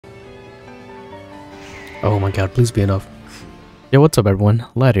Oh my god, please be enough. Yo, what's up everyone?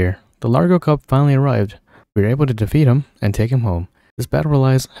 Lad here. The Largo Cup finally arrived. We were able to defeat him and take him home. This battle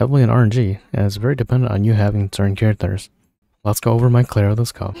relies heavily on RNG and is very dependent on you having certain characters. Let's go over my clear of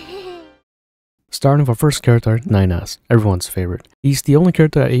this cup. Starting with our first character, 9S, everyone's favorite. He's the only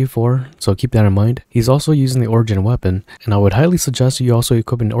character at A4, so keep that in mind. He's also using the origin weapon, and I would highly suggest you also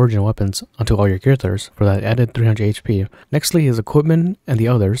equipping the origin weapons onto all your characters for that added 300 HP. Nextly, his equipment and the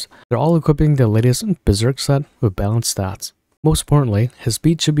others, they're all equipping the latest BERSERK set with balanced stats. Most importantly, his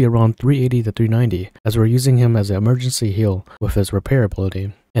speed should be around 380 to 390, as we're using him as an emergency heal with his repair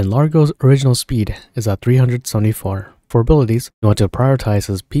ability. And Largo's original speed is at 374. For abilities, you want to prioritize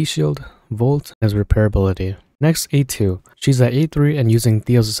his P-Shield, Volt, and his repair ability. Next, A2. She's at A3 and using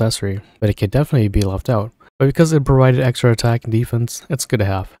Theo's accessory, but it could definitely be left out. But because it provided extra attack and defense, it's good to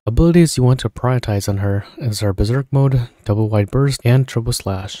have. Abilities you want to prioritize on her is her Berserk mode, Double Wide Burst, and Triple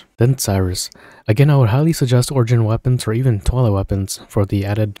Slash. Then Cyrus. Again, I would highly suggest origin weapons or even Twilight weapons for the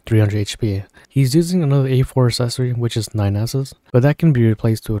added 300 HP. He's using another A4 accessory, which is 9S's, but that can be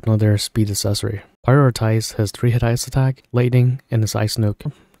replaced with another speed accessory. Prioritize his 3-hit ice attack, lightning, and his ice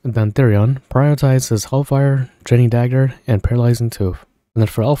nuke. And then Therion, prioritize his Hellfire, Draining Dagger, and Paralyzing Tooth. And then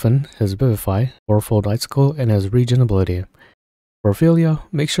for Elfin, his Vivify, Fourfold Icicle, and his Regen ability. For Ophelia,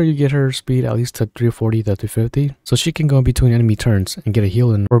 make sure you get her speed at least to 340 to 350, so she can go between enemy turns and get a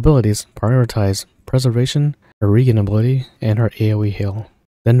heal in. For abilities, prioritize Preservation, her Regen ability, and her AoE heal.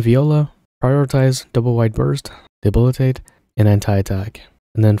 Then Viola, prioritize Double Wide Burst, Debilitate, and Anti-Attack.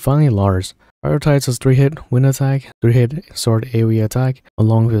 And then finally Lars, prioritize his 3-hit Wind Attack, 3-hit Sword AoE attack,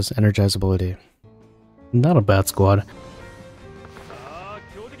 along with his Energize ability. Not a bad squad.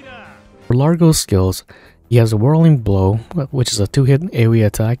 For Largo Skills, he has a Whirling Blow, which is a 2-hit AoE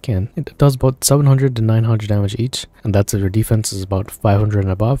attack, and it does about 700 to 900 damage each, and that's if your defense is about 500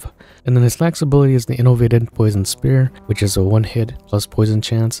 and above. And then his next ability is the Innovated Poison Spear, which is a 1-hit plus poison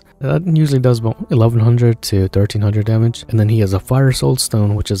chance. That usually does about 1100 to 1300 damage. And then he has a Fire Soul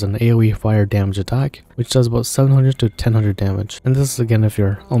Stone, which is an AoE fire damage attack, which does about 700 to 1000 damage. And this is again if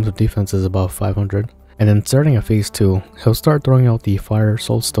your ultimate defense is above 500. And then starting at phase 2, he'll start throwing out the Fire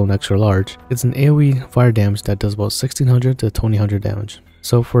Soul Stone Extra Large. It's an AoE fire damage that does about 1600 to 2000 damage.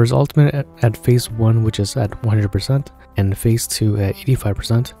 So for his ultimate at phase 1, which is at 100%, and phase 2 at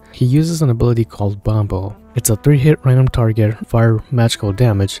 85%, he uses an ability called Bombo. It's a 3-hit random target fire magical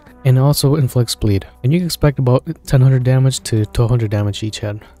damage, and also inflicts bleed. And you can expect about 1000 damage to 1200 damage each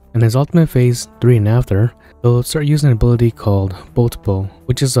hit. In his ultimate phase 3 and after, he'll start using an ability called Bolt Bow,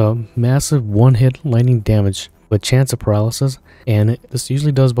 which is a massive 1-hit lightning damage with chance of paralysis, and this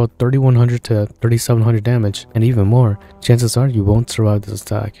usually does about 3100 to 3700 damage, and even more, chances are you won't survive this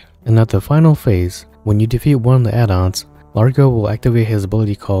attack. And at the final phase, when you defeat one of the add-ons, Largo will activate his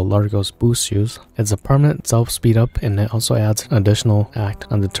ability called Largo's Boost Shoes. It's a permanent self-speed up, and it also adds an additional act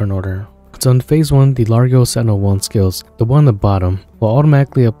on the turn order. So in phase 1, the Largo Sentinel I skills, the one on the bottom, will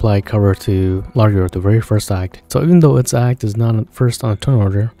automatically apply cover to Largo at the very first act. So even though its act is not first on a turn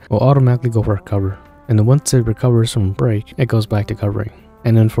order, it will automatically go for cover. And then once it recovers from break, it goes back to covering.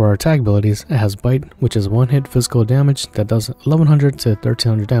 And then for our attack abilities, it has Bite, which is 1-hit physical damage that does 1100 to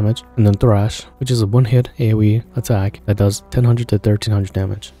 1300 damage. And then Thrash, which is a 1-hit AoE attack that does 1000 to 1300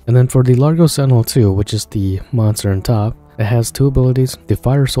 damage. And then for the Largo Sentinel II, which is the monster on top, it has 2 abilities, the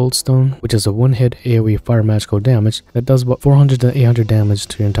Fire Soul Stone, which is a 1-hit AoE fire magical damage that does about 400 to 800 damage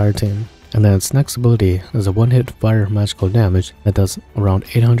to your entire team. And then its next ability is a 1-hit fire magical damage that does around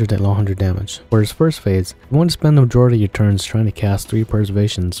 800 to 1100 damage. For his first phase, you want to spend the majority of your turns trying to cast 3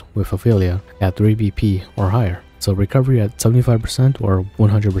 preservations with Ophelia at 3 BP or higher. So recovery at 75% or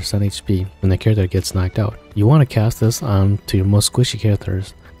 100% HP when the character gets knocked out. You want to cast this on to your most squishy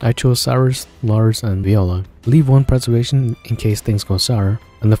characters. I chose Cyrus, Lars, and Viola. Leave 1 preservation in case things go sour.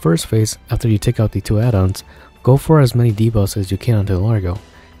 In the first phase, after you take out the 2 add-ons, go for as many debuffs as you can onto Largo,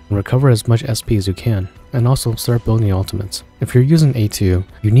 and recover as much SP as you can, and also start building the ultimates. If you're using A2,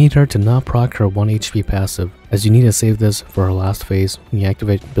 you need her to not proc her 1 HP passive, as you need to save this for her last phase when you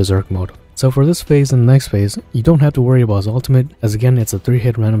activate Berserk mode. So for this phase and the next phase, you don't have to worry about his ultimate, as again it's a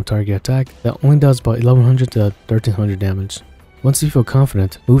 3-hit random target attack that only does about 1100 to 1300 damage. Once you feel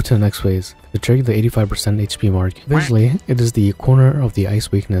confident, move to the next phase to trigger the 85% HP mark. Visually, it is the corner of the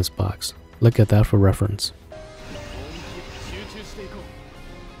ice weakness box. Look at that for reference.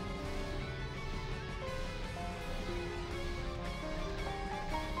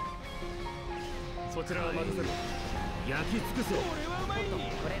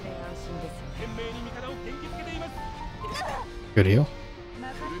 Good heal.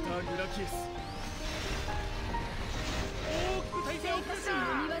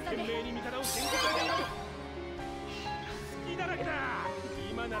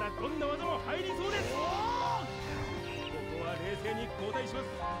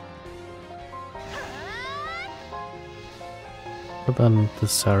 Put that into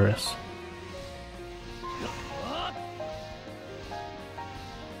Saris.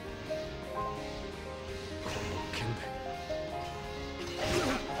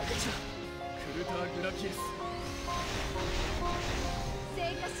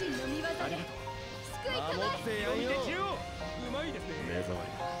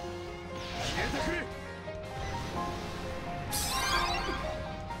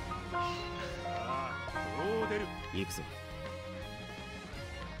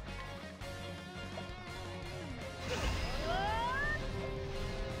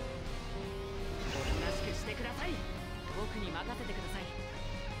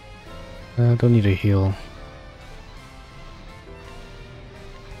 I don't need a heal.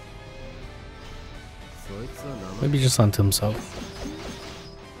 Maybe just onto himself.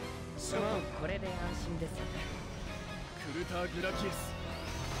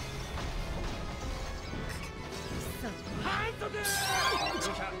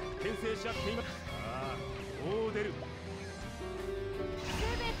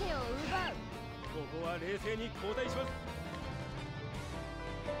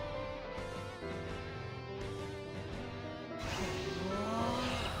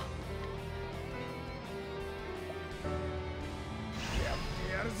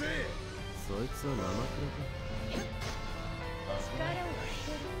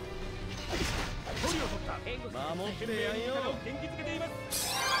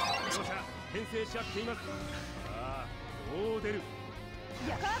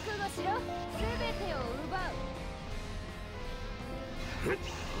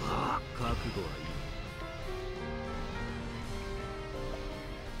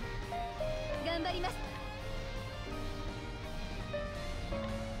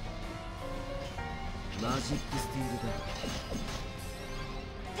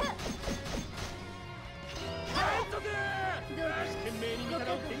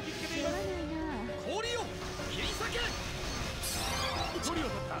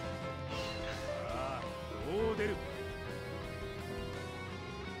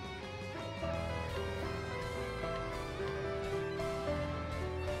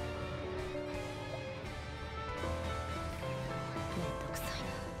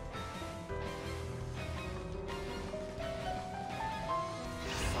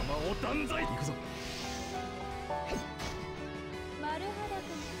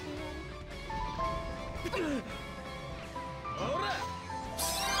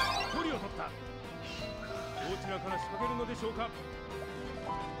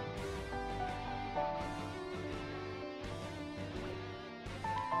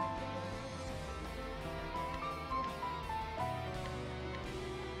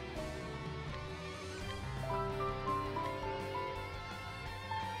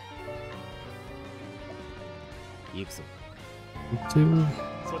 Two.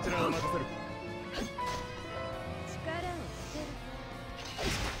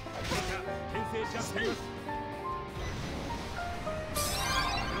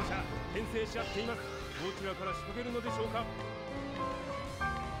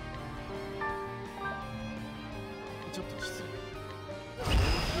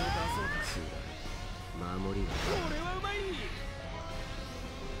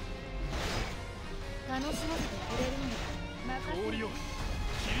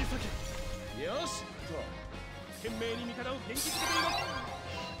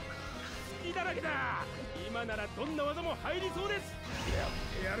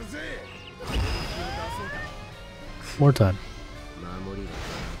 More time.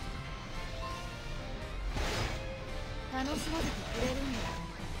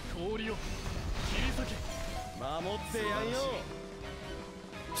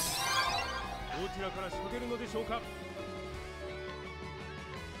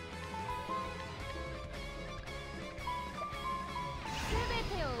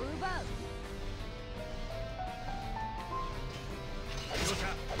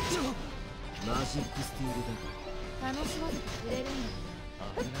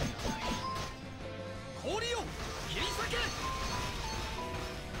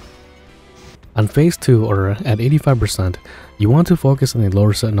 On phase 2, or at 85%, you want to focus on the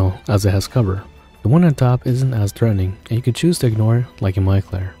lower sentinel as it has cover. The one on top isn't as threatening, and you can choose to ignore it like in my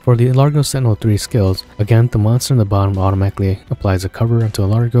Claire. For the Largo Sentinel III skills, again the monster in the bottom automatically applies a cover onto a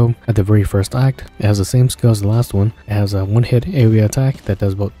Largo at the very first act. It has the same skill as the last one. It has a one-hit AoE attack that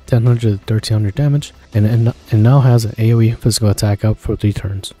does about 1000 to 1300 damage, and it now has an AoE physical attack up for 3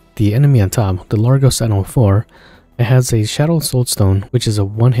 turns. The enemy on top, the Largo Sentinel IV, It has a Shadow Soulstone, which is a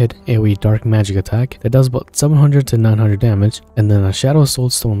one-hit AoE dark magic attack that does about 700 to 900 damage, and then a Shadow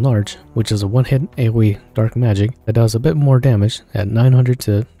Soulstone Large, which is a one-hit AoE dark magic that does a bit more damage at 900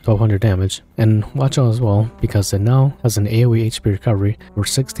 to 1200 damage. And watch out as well, because it now has an AoE HP recovery for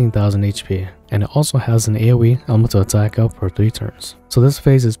 16,000 HP, and it also has an AoE elemental attack up for 3 turns. So this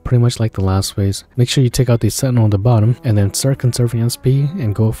phase is pretty much like the last phase. Make sure you take out the Sentinel on the bottom, and then start conserving SP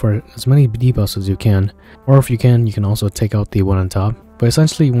and go for as many debuffs as you can. Or if you can also take out the one on top. But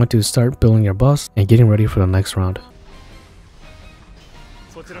essentially you want to start building your boss and getting ready for the next round.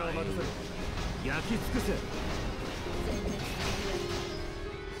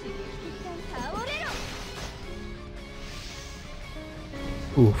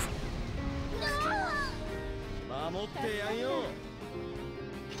 Oof.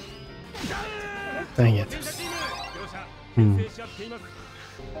 Dang it.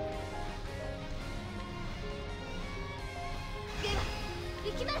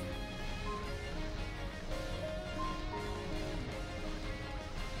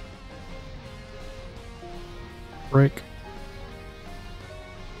 Break.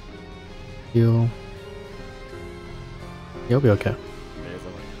 Heal. You'll be okay.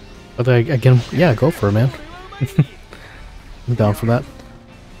 But again, yeah, go for it, man. I'm down for that.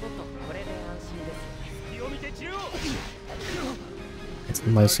 It's a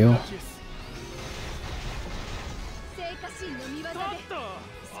nice heal.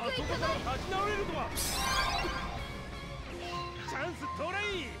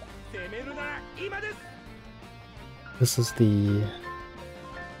 This is the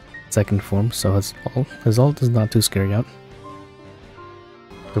second form, so his ult is not too scary yet.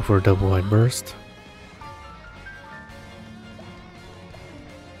 Go for a double wide burst.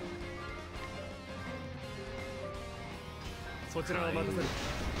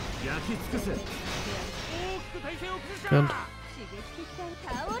 Good.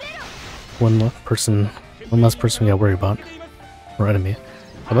 One less person we gotta worry about. Or enemy.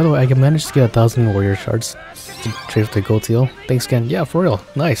 Oh, by the way, I managed to get 1,000 warrior shards to trade with the gold teal. Thanks again. Yeah, for real.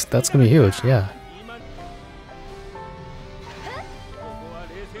 Nice. That's gonna be huge. Yeah.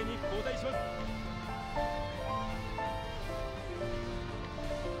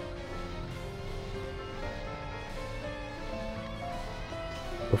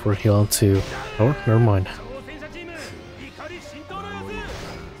 Go for a heal to... Oh, never mind.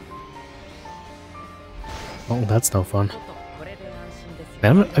 Oh, that's no fun.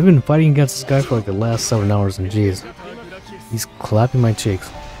 Man, I've been fighting against this guy for like the last 7 hours, and jeez, he's clapping my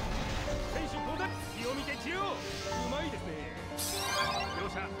cheeks.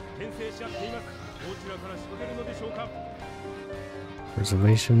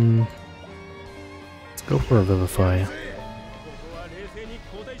 Preservation. Let's go for a Vivify.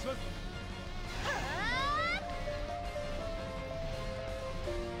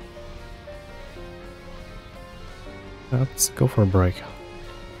 Let's go for a break.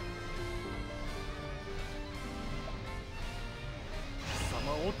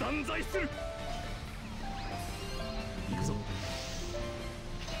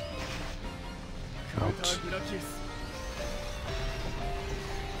 Ouch.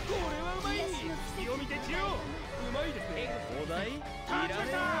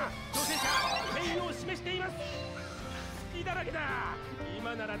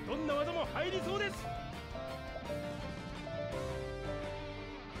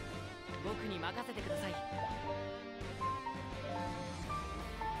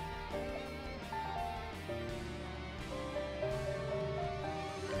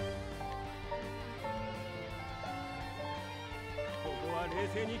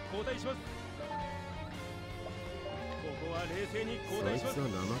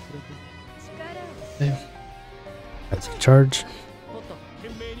 Okay. That's a charge.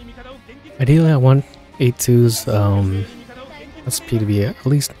 Ideally I want 8-2's SP to be at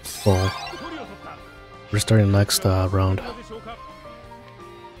least full. We're starting the next round.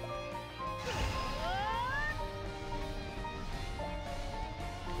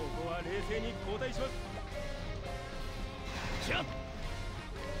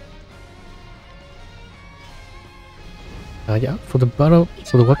 Yeah, for the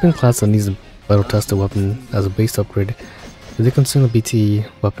weapon class that needs a battle tested weapon as a base upgrade, does it consume a BT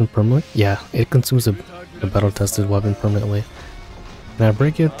weapon permanently? Yeah, it consumes a battle tested weapon permanently. Can I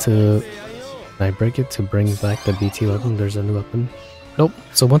break it to bring back the BT weapon? There's a new weapon. Nope.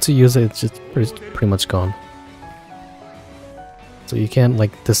 So once you use it, it's just pretty much gone. So you can't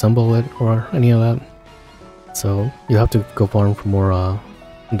like disassemble it or any of that. So you have to go farm for more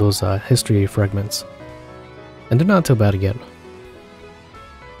those history fragments. And they're not too bad again.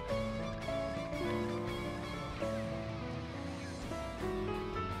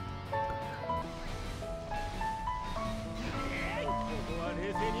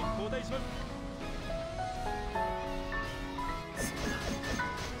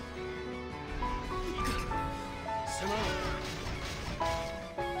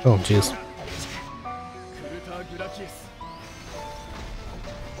 Oh jeez.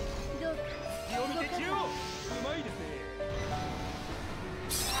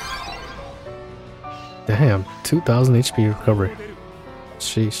 Damn, 2000 HP recovery.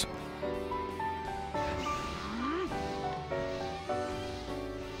 Sheesh.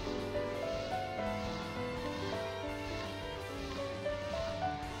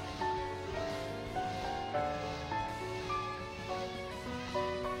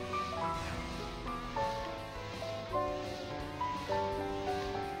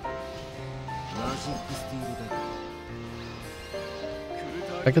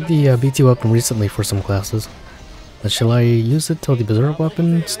 I got the BT weapon recently for some classes. Shall I use it till the BERSERK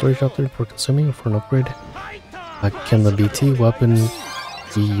weapon storage up there for consuming or for an upgrade? Can the BT weapon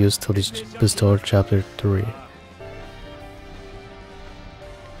be used till the Bestower Chapter 3?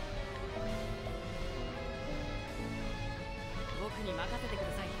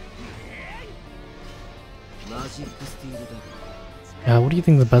 What do you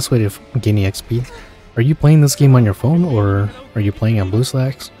think the best way to gain the XP? Are you playing this game on your phone or are you playing on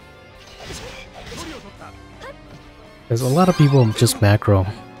BlueSlacks? There's a lot of people just macro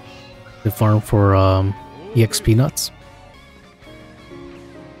to farm for EXP nuts.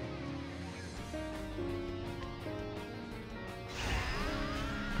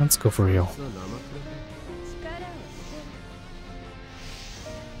 Let's go for real.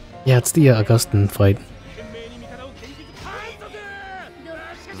 Yeah, it's the Augustin fight.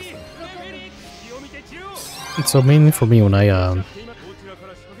 So mainly for me when I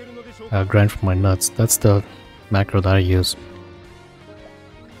grind for my nuts, that's the macro that I use.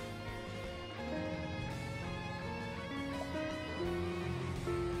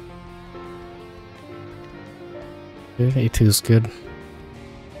 Okay, A2 is good.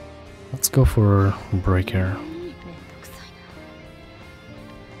 Let's go for break here.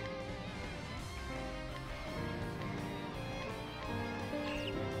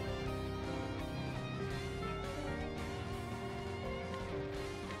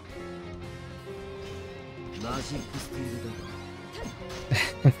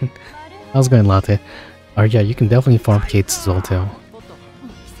 How's it going, Latte? Yeah, you can definitely farm Kates as well too.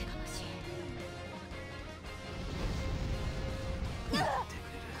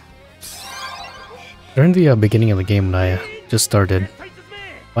 During the beginning of the game when I just started,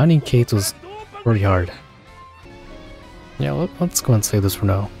 finding Kates was pretty hard. Yeah, let's go and save this for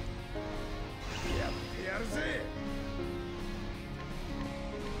now.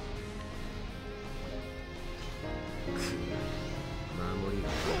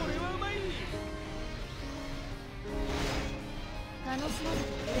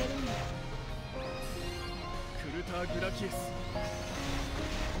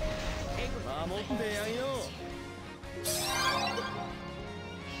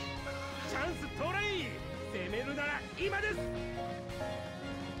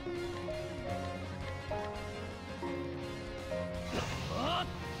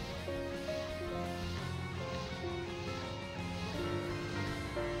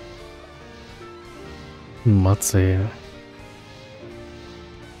 Let's see.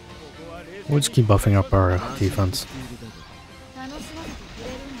 We'll just keep buffing up our defense.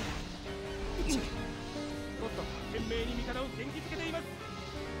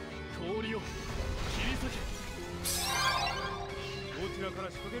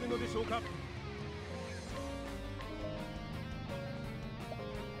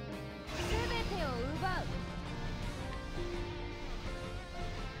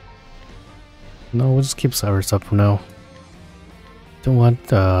 No, we'll just keep Cyrus up for now. Don't want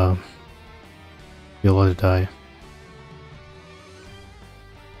Viola to die.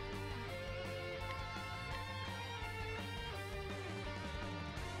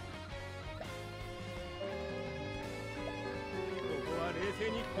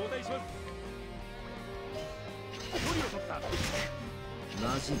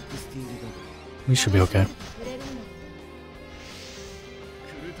 We should be okay.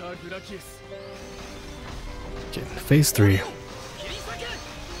 Okay, phase 3.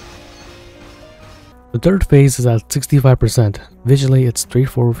 The third phase is at 65%. Visually, it's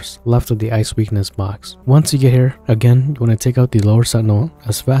 3/4 left of the ice weakness box. Once you get here, again, you want to take out the lower sentinel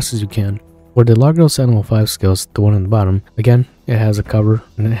as fast as you can. For the Largo Sentinel V skills, the one on the bottom, again, it has a cover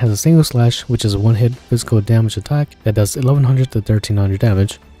and it has a single slash, which is a one-hit physical damage attack that does 1100 to 1300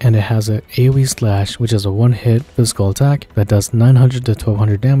 damage. and it has a AoE slash, which is a one-hit physical attack that does 900 to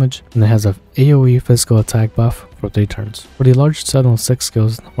 1200 damage, and it has a AoE physical attack buff for 3 turns. For the large Sentinel VI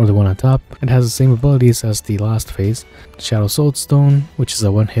skills, or the one on top, it has the same abilities as the last phase. Shadow Soulstone, which is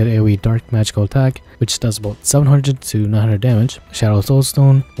a one-hit AoE dark magical attack, which does about 700 to 900 damage. Shadow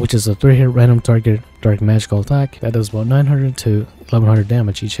Soulstone, which is a 3-hit random target dark magical attack that does about 900 to 1100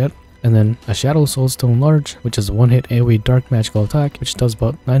 damage each hit. And then a Shadow Soulstone Large, which is a one-hit AoE dark magical attack, which does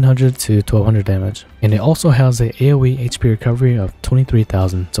about 900 to 1200 damage. And it also has a AoE HP recovery of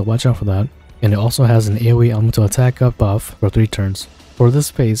 23,000, so watch out for that. And it also has an AoE elemental attack up buff for 3 turns. For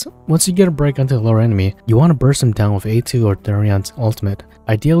this phase, once you get a break onto a lower enemy, you want to burst him down with A2 or Therion's ultimate,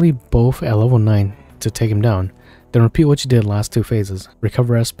 ideally both at level 9 to take him down. Then repeat what you did last 2 phases,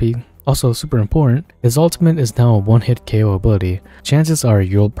 recover SP. Also super important, his ultimate is now a one-hit KO ability. Chances are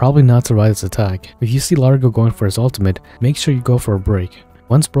you'll probably not survive this attack. If you see Largo going for his ultimate, make sure you go for a break.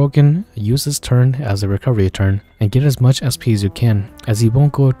 Once broken, use this turn as a recovery turn and get as much SP as you can, as he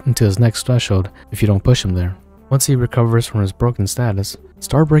won't go into his next threshold if you don't push him there. Once he recovers from his broken status,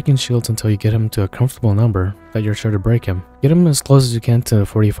 start breaking shields until you get him to a comfortable number that you're sure to break him. Get him as close as you can to the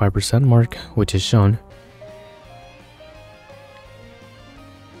 45% mark, which is shown.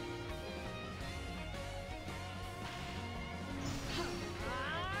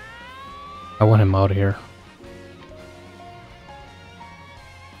 I want him out of here.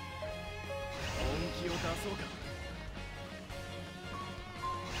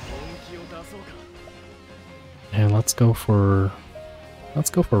 And let's go for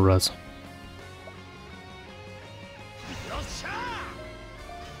Res.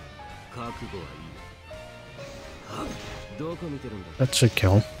 That should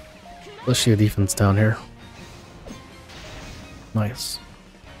kill. Let's see a defense down here. Nice.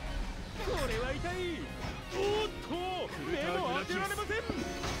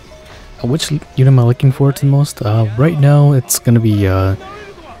 Which unit am I looking forward to the most? Right now it's gonna be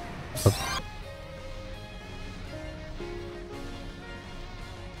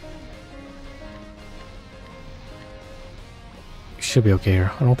should be okay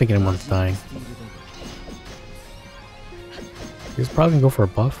here. I don't think anyone's dying. He's probably gonna go for a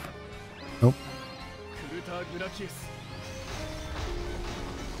buff. Nope.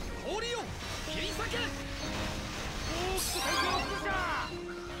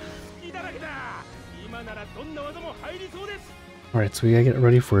 Alright, so we gotta get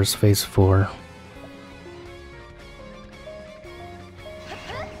ready for his phase 4.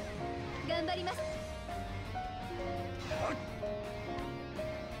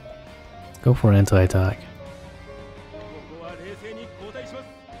 Go for an anti-attack.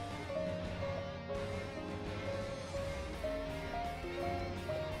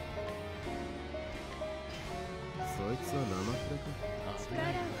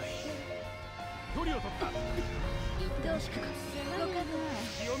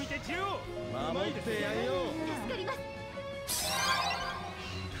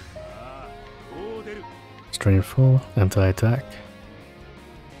 Straight full, anti-attack.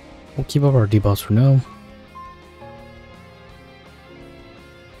 We'll keep up our debuffs for now.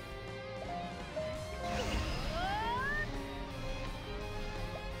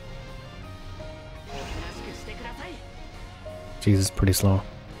 Jesus, pretty slow.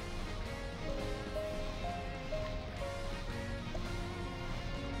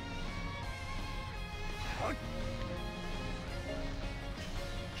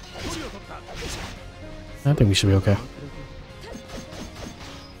 I think we should be okay.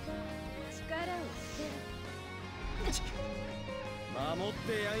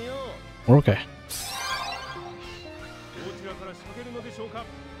 We're okay.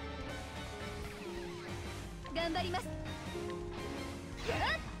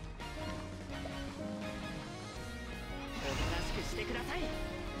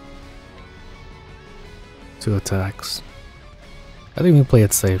 Two attacks. I think we play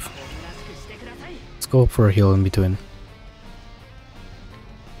it safe. Let's go for a heal in between.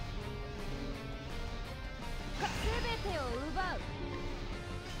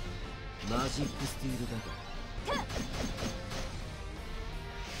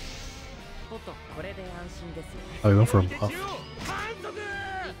 Oh, we went for a buff.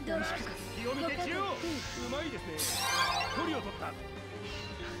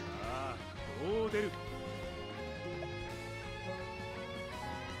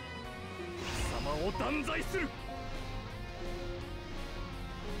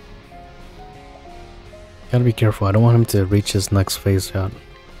 Gotta be careful, I don't want him to reach his next phase yet.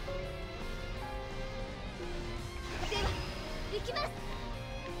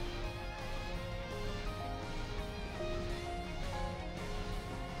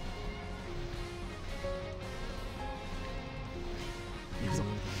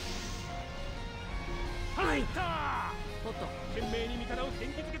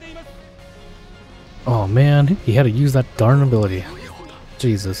 man, he had to use that darn ability.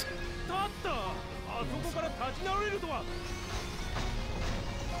 Jesus.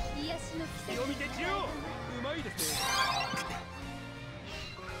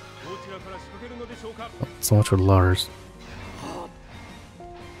 So much for Lars.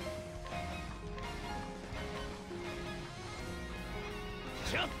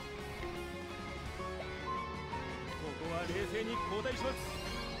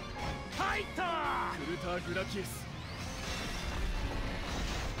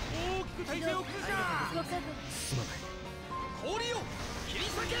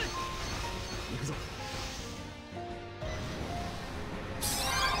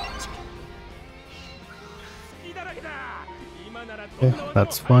 Okay,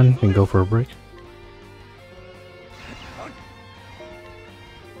 that's fun. We can go for a break.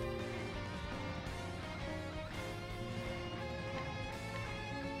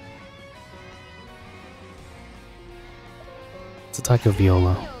 Let's attack a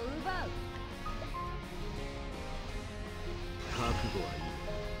Viola.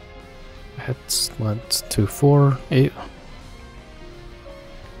 Hits, what, 2, 4, 8.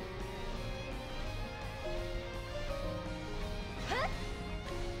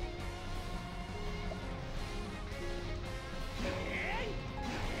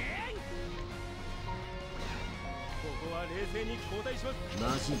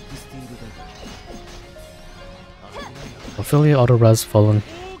 Affiliate auto res fallen.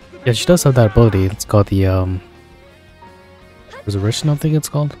 Yeah, she does have that ability. It's called the preservation, I think it's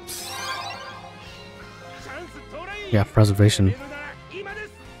called. Yeah, preservation.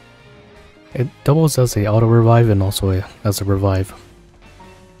 It doubles as a auto revive and also as a revive.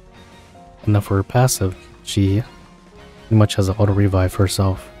 And then for her passive, she pretty much has an auto revive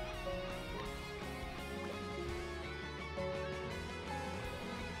herself.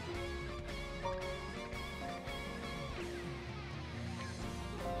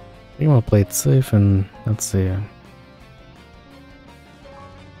 I think I'm gonna play it safe and let's see.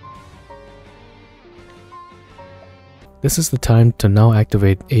 This is the time to now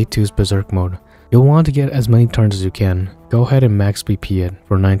activate A2's Berserk mode. You'll want to get as many turns as you can. Go ahead and max BP it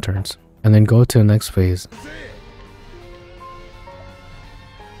for 9 turns, and then go to the next phase.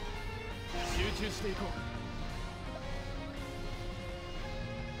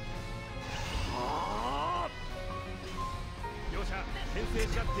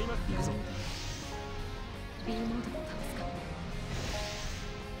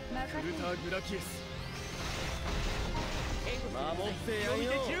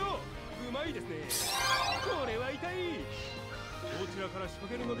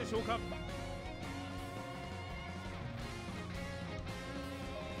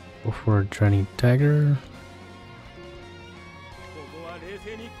 Go for a Draining Dagger.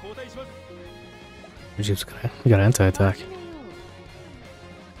 We got anti-attack.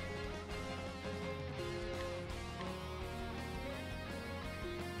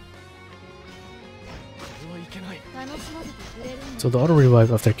 So the auto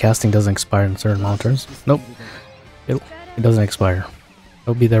revive after casting doesn't expire in certain amount of turns. Nope, it doesn't expire.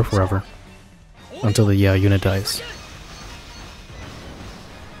 It'll be there forever until the unit dies.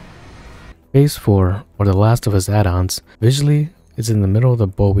 Phase 4, or the last of his add-ons, visually is in the middle of the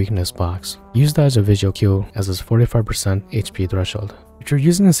bow weakness box. Use that as a visual cue as its 45% HP threshold. If you're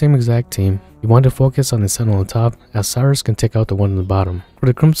using the same exact team, you want to focus on the Sentinel on top, as Cyrus can take out the one on the bottom. For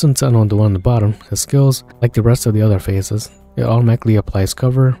the Crimson Sentinel, the one on the bottom, his skills, like the rest of the other phases, it automatically applies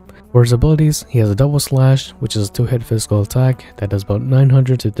cover. For his abilities, he has a double slash, which is a 2-hit physical attack that does about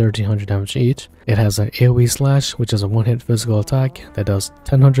 900 to 1300 damage each. It has an AoE slash, which is a 1-hit physical attack that does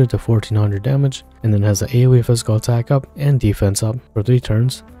 1000 to 1400 damage, and then has an AoE physical attack up and defense up for 3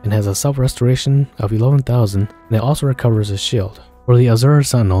 turns, and has a self-restoration of 11,000, and it also recovers his shield. For the Azure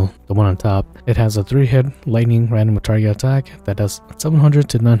Sentinel, the one on top, it has a 3-hit lightning random target attack that does 700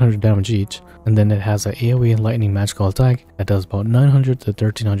 to 900 damage each, and then it has an AoE lightning magical attack that does about 900 to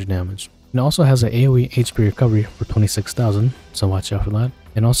 1300 damage. It also has an AoE HP recovery for 26,000, so watch out for that,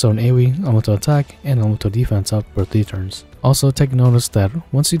 and also an AoE elemental attack and elemental defense up for 3 turns. Also take notice that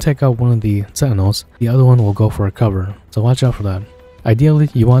once you take out one of the Sentinels, the other one will go for a cover, so watch out for that. Ideally,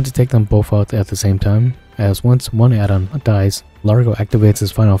 you want to take them both out at the same time, as once one add-on dies, Largo activates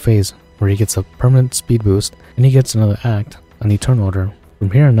his final phase, where he gets a permanent speed boost, and he gets another act on the turn order. From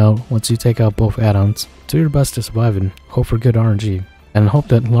here on out, once you take out both add-ons, do your best to survive and hope for good RNG, and hope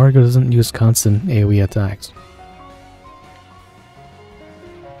that Largo doesn't use constant AoE attacks.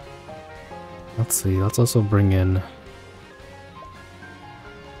 Let's see, let's also bring in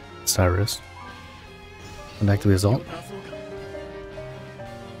Cyrus and activate his ult.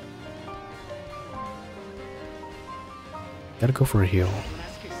 Gotta go for a heal.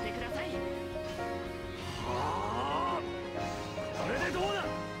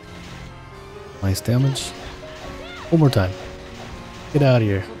 Nice damage. One more time. Get out of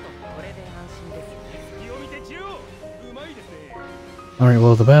here. Alright,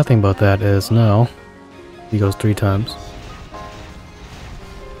 well the bad thing about that is now he goes 3 times.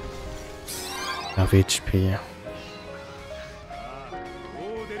 Half HP.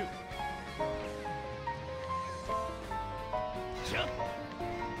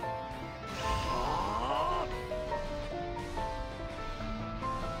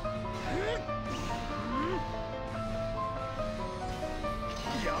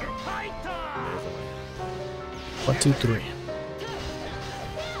 One, two, three.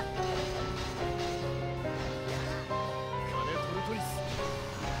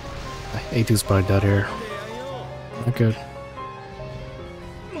 A2's probably dead here. Not good.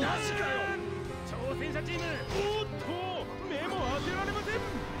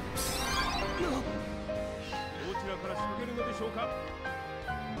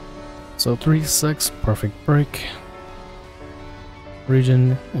 So 3-6, perfect break.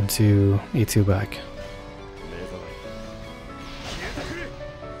 Region into A2 back.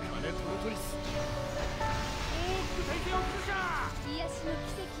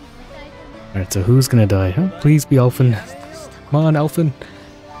 Alright, so who's gonna die? Huh? Please be Elfin. Come on, Elfin.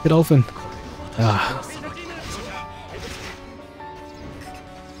 Get Elfin. Ah.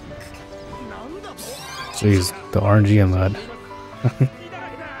 Jeez, the RNG on that.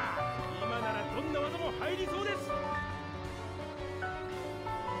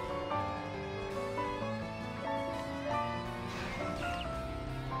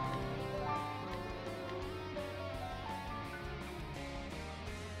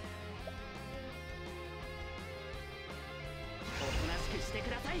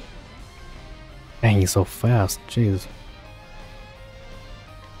 Dang, he's so fast. Jeez.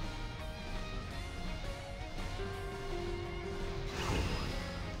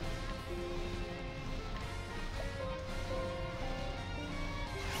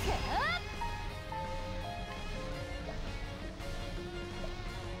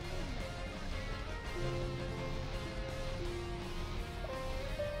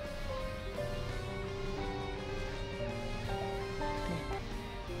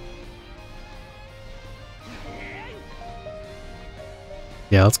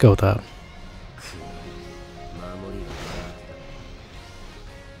 Yeah, let's go with that.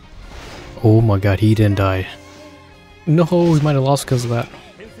 Oh my god, he didn't die. No, he might have lost because of that.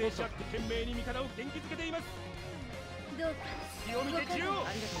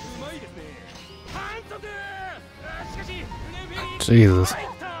 Jesus.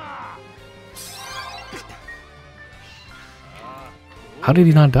 How did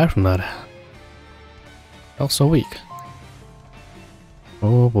he not die from that? Felt so weak.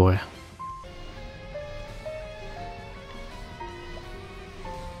 Oh boy.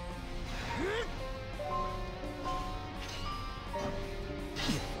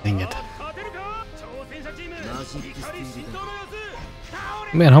 Dang it.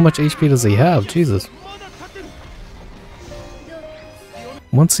 Man, how much HP does he have? Jesus.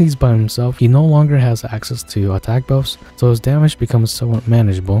 Once he's by himself, he no longer has access to attack buffs, so his damage becomes somewhat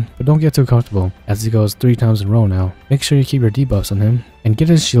manageable, but don't get too comfortable, as he goes 3 times in a row now. Make sure you keep your debuffs on him, and get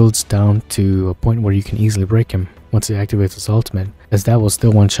his shields down to a point where you can easily break him once he activates his ultimate, as that will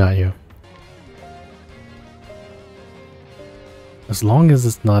still one-shot you. As long as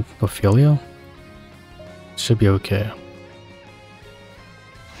it's not Ophelia, it should be okay.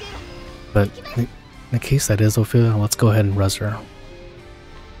 But in the case that is Ophelia, let's go ahead and res her.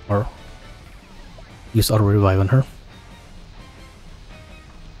 Or use auto revive on her.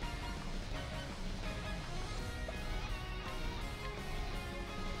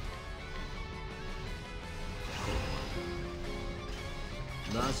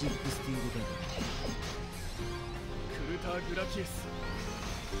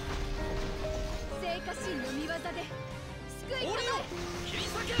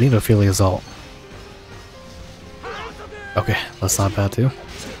 Need Ophelia's ult. Okay, that's not bad too.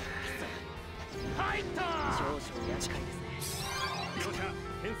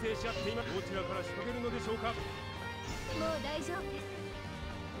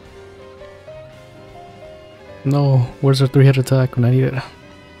 No, where's her 3-hit attack when I need it?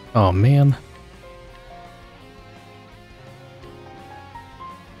 Oh man.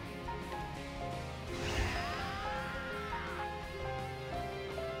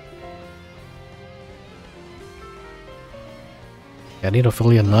 I need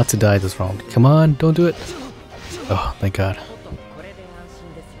Ophelia not to die this round. Come on, don't do it. Oh, thank God.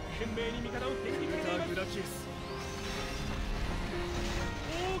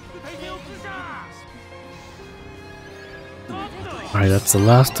 Alright, that's the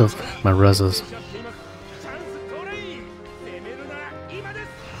last of my reses.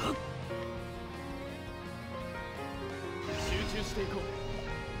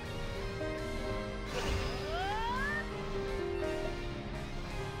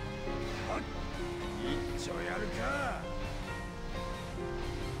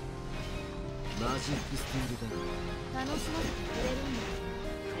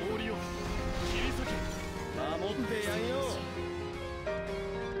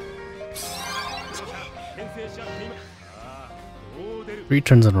 Three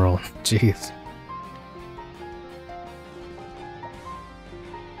turns in a row. Jeez.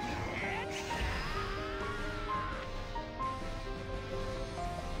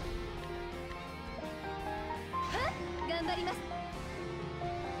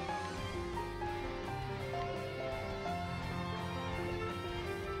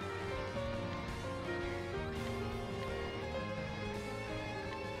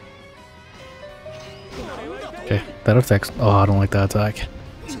 Okay, that attacks. Oh, I don't like that attack.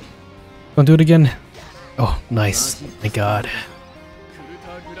 Don't do it again. Oh, nice. Thank God.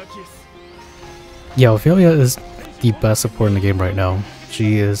 Yeah, Ophelia is the best support in the game right now.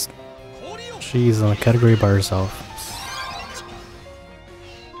 She's in a category by herself.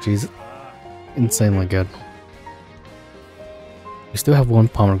 She's insanely good. We still have one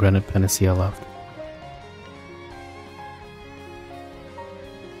pomegranate panacea left.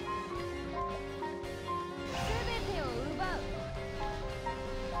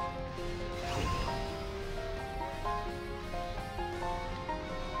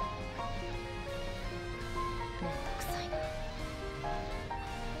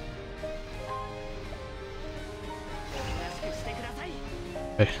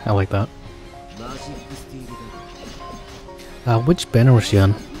 Okay, I like that. Which banner was she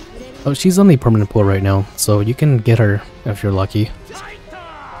on? Oh, she's on the permanent pool right now, so you can get her if you're lucky.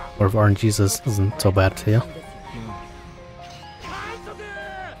 Or if RNG isn't so bad to you.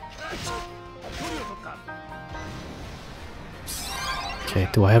 Okay,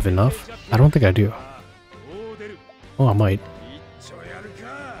 do I have enough? I don't think I do. Oh, I might.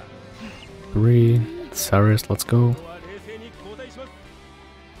 3, Cyrus, let's go.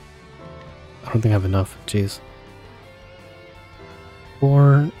 I don't think I have enough. Jeez.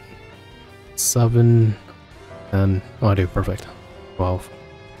 4, 7, and oh, I do. Perfect. 12.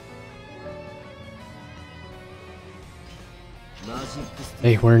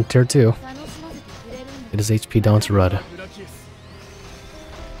 Hey, we're in tier 2. It is HP down to red.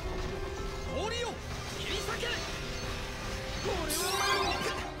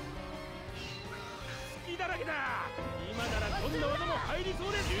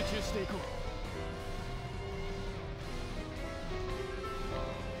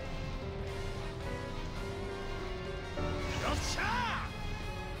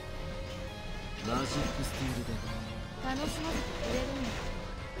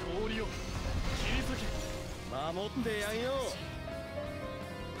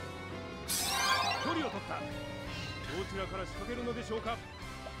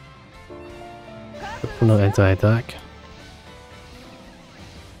 No anti-attack.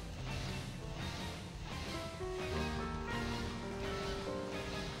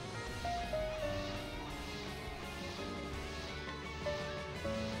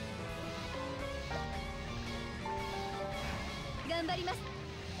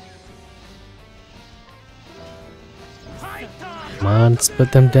 Come on,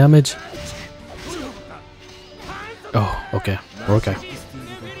 split them damage. Oh, okay. We're okay.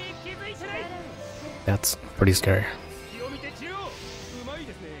 That's pretty scary.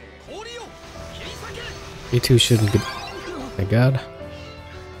 A2 shouldn't get... My God.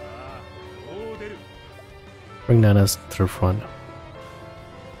 Bring Nanas to the front.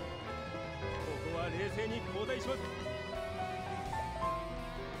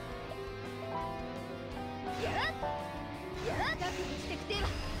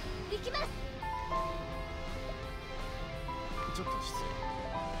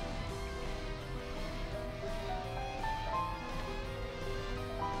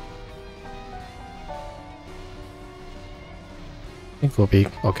 I think we'll be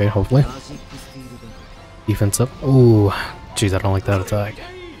okay, hopefully. Defense up. Ooh, jeez, I don't like that attack.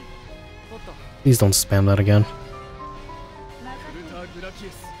 Please don't spam that again.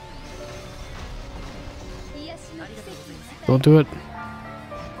 Don't do it.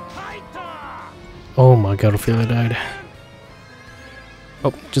 Oh my God, Ophelia died.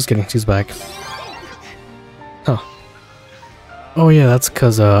 Oh, just kidding, she's back. Huh. Oh yeah, that's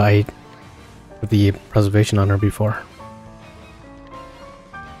because I put the preservation on her before.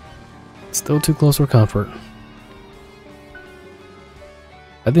 Still too close for comfort.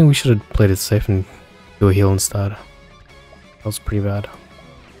 I think we should have played it safe and do a heal instead. That was pretty bad.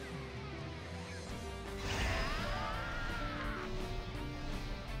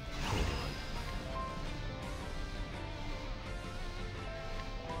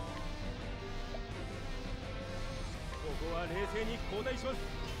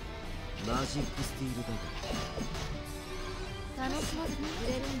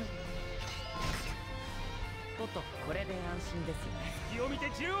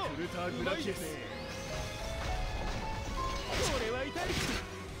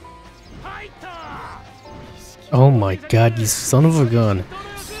 Oh my god, you son of a gun.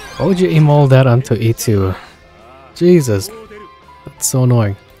 Why would you aim all that onto A2? Jesus. That's so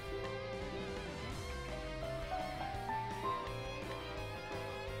annoying.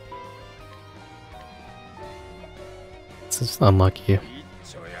 This is unlucky.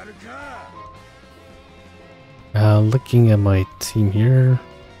 Looking at my team here,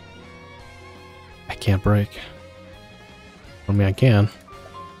 I can't break. I mean, I can.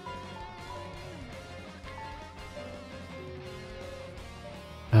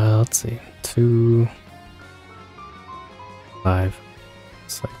 Let's see. 2, 5,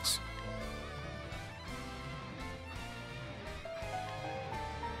 6.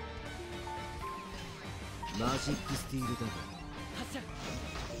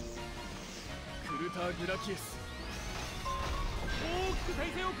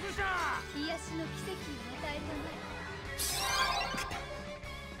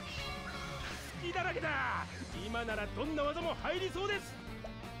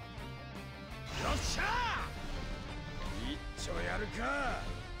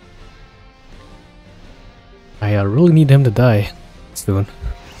 I really need him to die soon.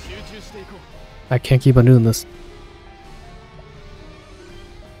 I can't keep on doing this.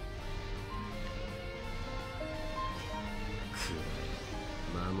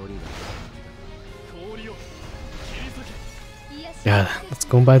 Yeah, it's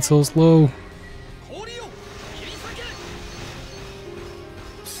going by so slow.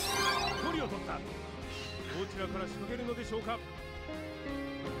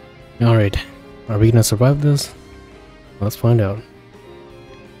 Alright, are we gonna survive this? Let's find out.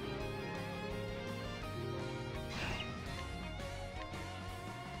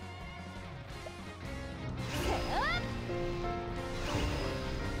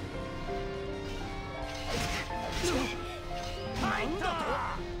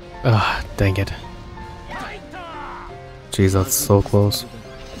 Ah, dang it. Jeez, that's so close.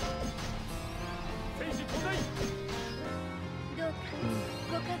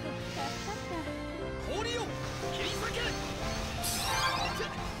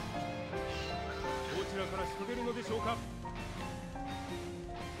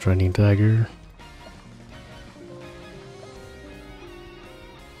 Training dagger.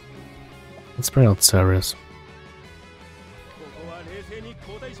 Let's bring out Ceres.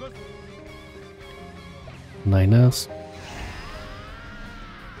 Nines.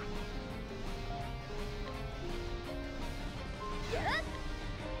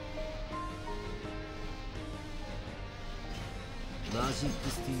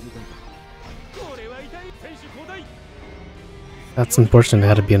 That's unfortunate, it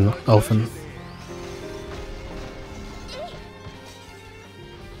had to be an elfin.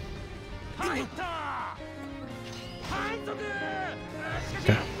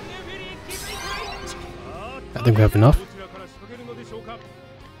 Okay. I think we have enough.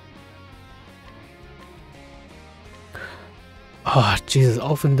 Oh, Jesus,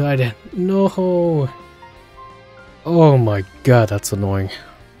 elfin died. No! Oh my god, that's annoying.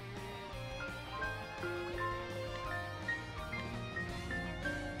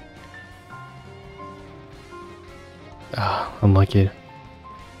 Ah, unlucky.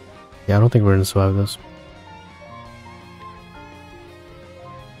 Yeah, I don't think we're gonna survive this.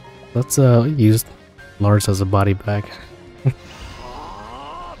 Let's use Lars as a body bag.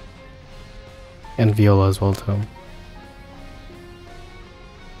 And Viola as well too.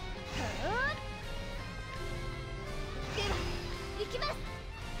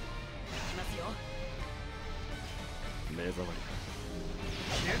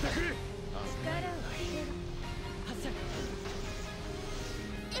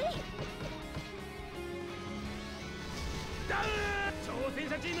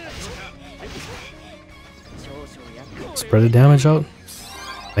 Spread the damage out.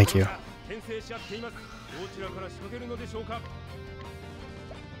 Thank you.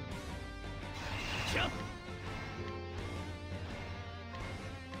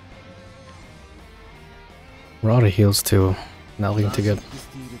 We're out of heals too. Not looking too good.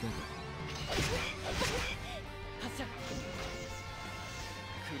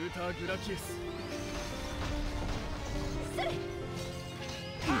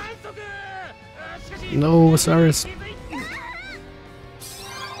 No, Cyrus.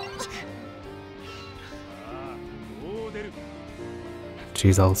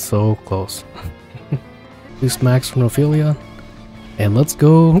 Jeez, I was so close. 2 smacks from Ophelia. And let's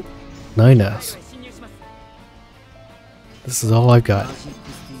go 9S. This is all I've got.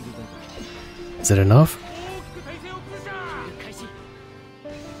 Is it enough?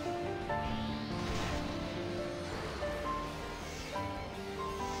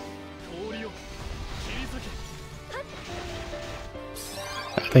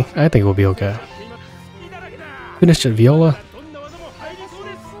 I think we'll be okay. Finished at Viola.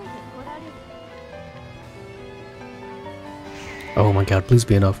 Oh my god, please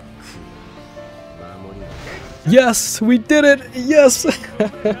be enough. Yes, we did it! Yes!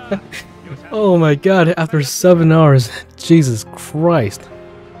 Oh my god, after 7 hours. Jesus Christ.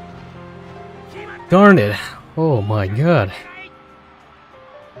 Darn it. Oh my god.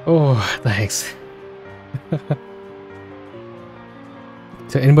 Oh, thanks.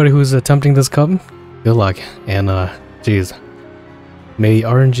 To anybody who's attempting this cup, good luck. And, geez. May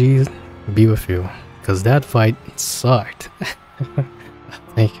RNG be with you. Because that fight sucked.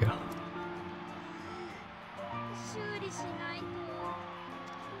 Thank you.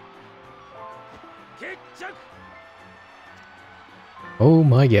 Oh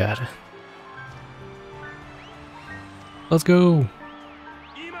my god. Let's go.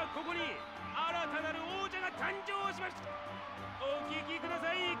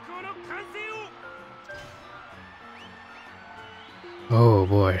 Oh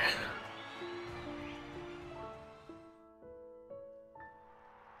boy.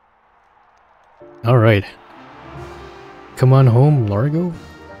 Alright. Come on home, Largo?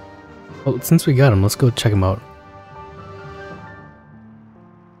 Well, since we got him, let's go check him out.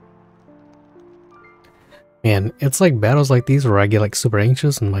 Man, it's like battles like these where I get like super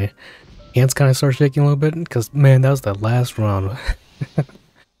anxious and my hands kind of start shaking a little bit, because man, that was the last round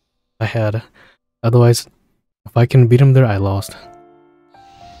I had. Otherwise, if I can beat him there, I lost.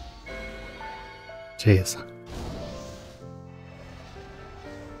 Jeez.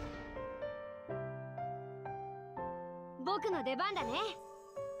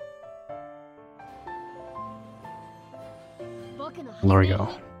 Largo.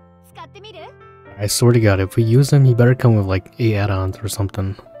 I swear to god, if we use him, he better come with like 8 add-ons or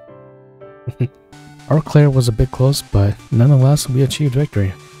something. Our Claire was a bit close, but nonetheless, we achieved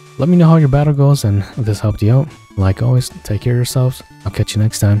victory. Let me know how your battle goes and if this helped you out. Like always, take care of yourselves. I'll catch you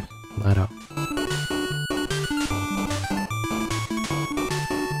next time. Light out.